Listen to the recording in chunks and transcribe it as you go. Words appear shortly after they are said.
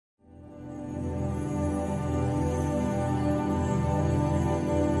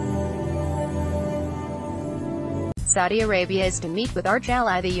Saudi Arabia is to meet with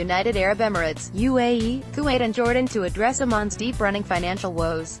arch-ally the United Arab Emirates, UAE, Kuwait and Jordan to address Amman's deep-running financial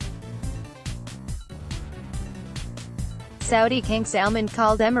woes. Saudi King Salman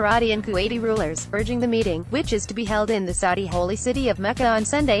called Emirati and Kuwaiti rulers, urging the meeting, which is to be held in the Saudi holy city of Mecca on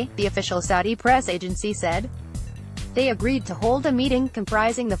Sunday, the official Saudi press agency said. They agreed to hold a meeting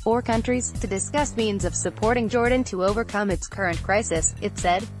comprising the four countries, to discuss means of supporting Jordan to overcome its current crisis, it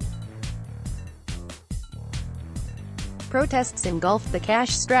said. Protests engulfed the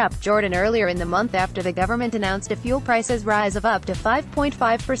cash-strapped Jordan earlier in the month after the government announced a fuel prices rise of up to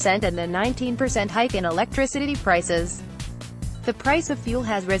 5.5% and a 19% hike in electricity prices. The price of fuel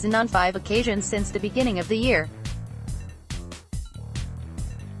has risen on 5 occasions since the beginning of the year.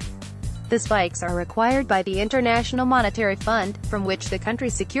 The spikes are required by the International Monetary Fund, from which the country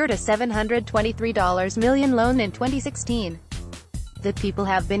secured a $723 million loan in 2016. The people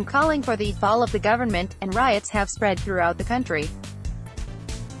have been calling for the fall of the government, and riots have spread throughout the country.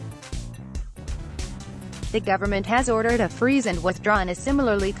 The government has ordered a freeze and withdrawn a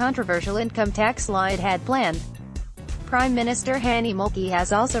similarly controversial income tax law it had planned. Prime Minister Hani Molki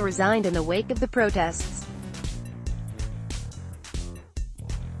has also resigned in the wake of the protests.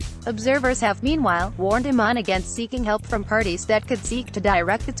 Observers have meanwhile warned Amman against seeking help from parties that could seek to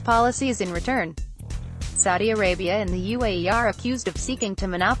direct its policies in return. Saudi Arabia and the UAE are accused of seeking to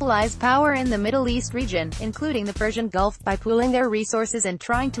monopolize power in the Middle East region, including the Persian Gulf, by pooling their resources and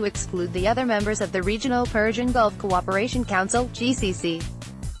trying to exclude the other members of the Regional Persian Gulf Cooperation Council (GCC).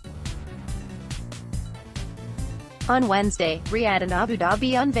 On Wednesday, Riyadh and Abu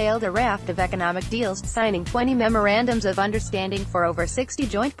Dhabi unveiled a raft of economic deals, signing 20 memorandums of understanding for over 60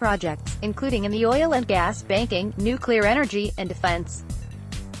 joint projects, including in the oil and gas, banking, nuclear energy, and defense.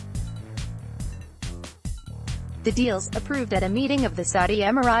 The deals, approved at a meeting of the Saudi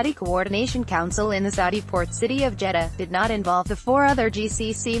Emirati Coordination Council in the Saudi port city of Jeddah, did not involve the four other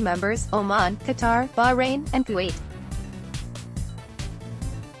GCC members, Oman, Qatar, Bahrain, and Kuwait.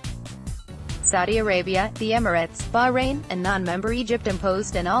 Saudi Arabia, the Emirates, Bahrain, and non-member Egypt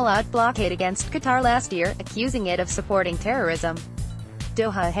imposed an all-out blockade against Qatar last year, accusing it of supporting terrorism.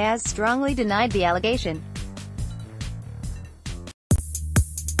 Doha has strongly denied the allegation.